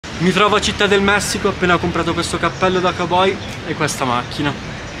Mi trovo a Città del Messico, ho appena comprato questo cappello da cowboy e questa macchina.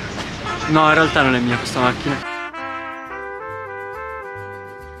 No, in realtà non è mia questa macchina.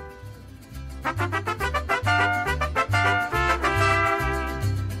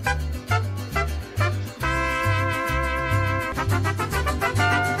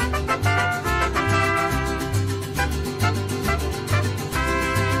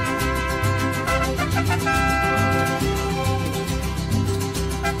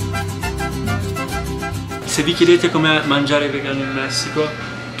 Se vi chiedete come mangiare vegano in Messico,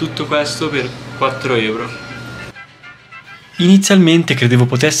 tutto questo per 4 euro. Inizialmente credevo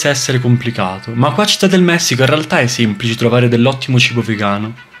potesse essere complicato, ma qua a Città del Messico in realtà è semplice trovare dell'ottimo cibo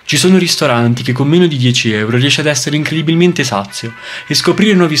vegano. Ci sono ristoranti che con meno di 10 euro riesci ad essere incredibilmente sazio e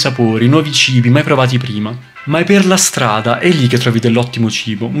scoprire nuovi sapori, nuovi cibi mai provati prima. Ma è per la strada, è lì che trovi dell'ottimo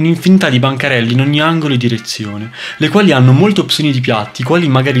cibo, un'infinità di bancarelli in ogni angolo e direzione, le quali hanno molte opzioni di piatti, quali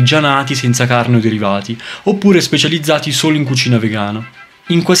magari già nati senza carne o derivati, oppure specializzati solo in cucina vegana.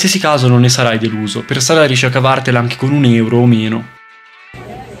 In qualsiasi caso non ne sarai deluso, per strada riesci a cavartela anche con 1 euro o meno.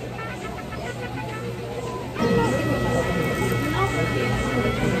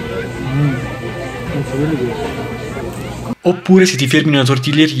 Oppure se ti fermi in una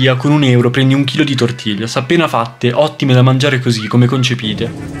tortiglieria con 1 euro prendi 1 chilo di tortillas appena fatte, ottime da mangiare così come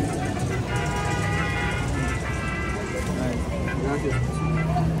concepite.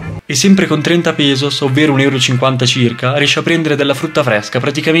 E sempre con 30 pesos, ovvero 1,50 euro circa, riesci a prendere della frutta fresca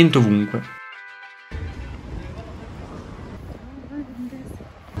praticamente ovunque.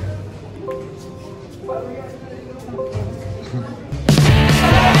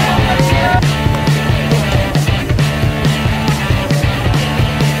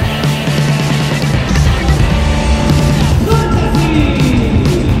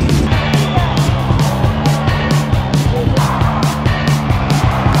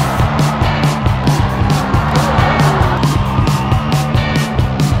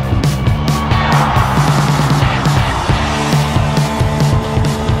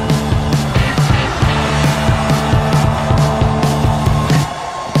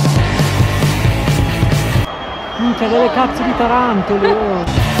 Minchia, delle cazzo di tarantole,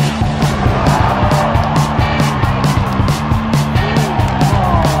 oh.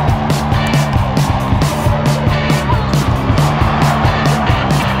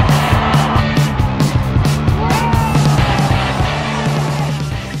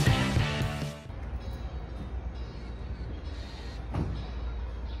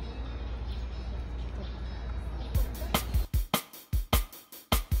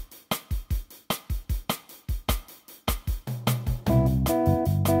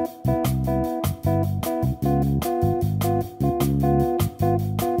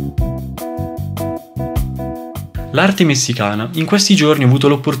 L'arte messicana. In questi giorni ho avuto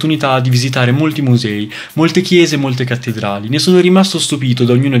l'opportunità di visitare molti musei, molte chiese e molte cattedrali. Ne sono rimasto stupito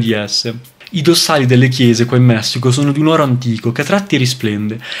da ognuna di esse. I dossali delle chiese qua in Messico sono di un oro antico che a tratti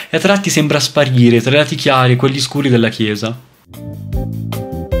risplende e a tratti sembra sparire tra i lati chiari e quelli scuri della chiesa.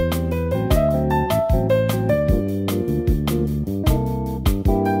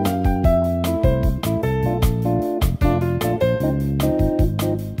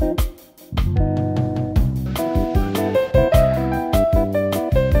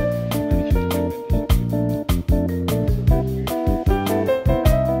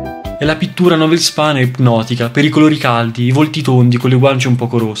 E la pittura novelspana è ipnotica, per i colori caldi, i volti tondi con le guance un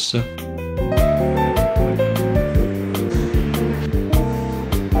poco rosse.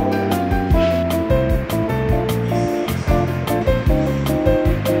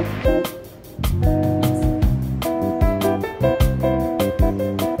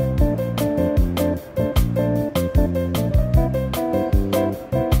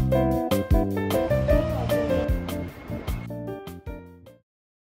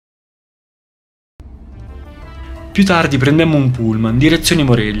 Più tardi prendemmo un pullman, direzione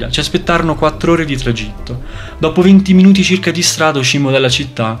Moreglia, ci aspettarono 4 ore di tragitto. Dopo 20 minuti circa di strada uscimmo dalla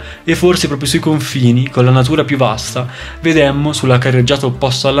città e forse proprio sui confini, con la natura più vasta, vedemmo sulla carreggiata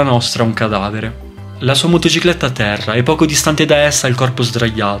opposta alla nostra un cadavere. La sua motocicletta a terra e poco distante da essa il corpo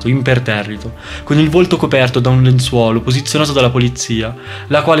sdraiato, imperterrito, con il volto coperto da un lenzuolo posizionato dalla polizia,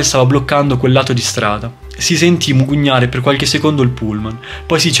 la quale stava bloccando quel lato di strada. Si sentì mugugnare per qualche secondo il pullman,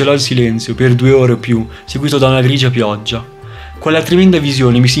 poi si celò il silenzio per 2 ore o più, seguito da una grigia pioggia. Quella tremenda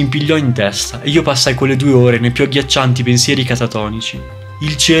visione mi si impigliò in testa e io passai quelle 2 ore nei più agghiaccianti pensieri catatonici.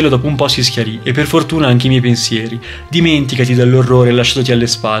 Il cielo dopo un po' si schiarì e per fortuna anche i miei pensieri, dimenticati dell'orrore lasciatoti alle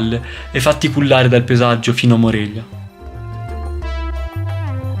spalle e fatti cullare dal pesaggio fino a Moreglia.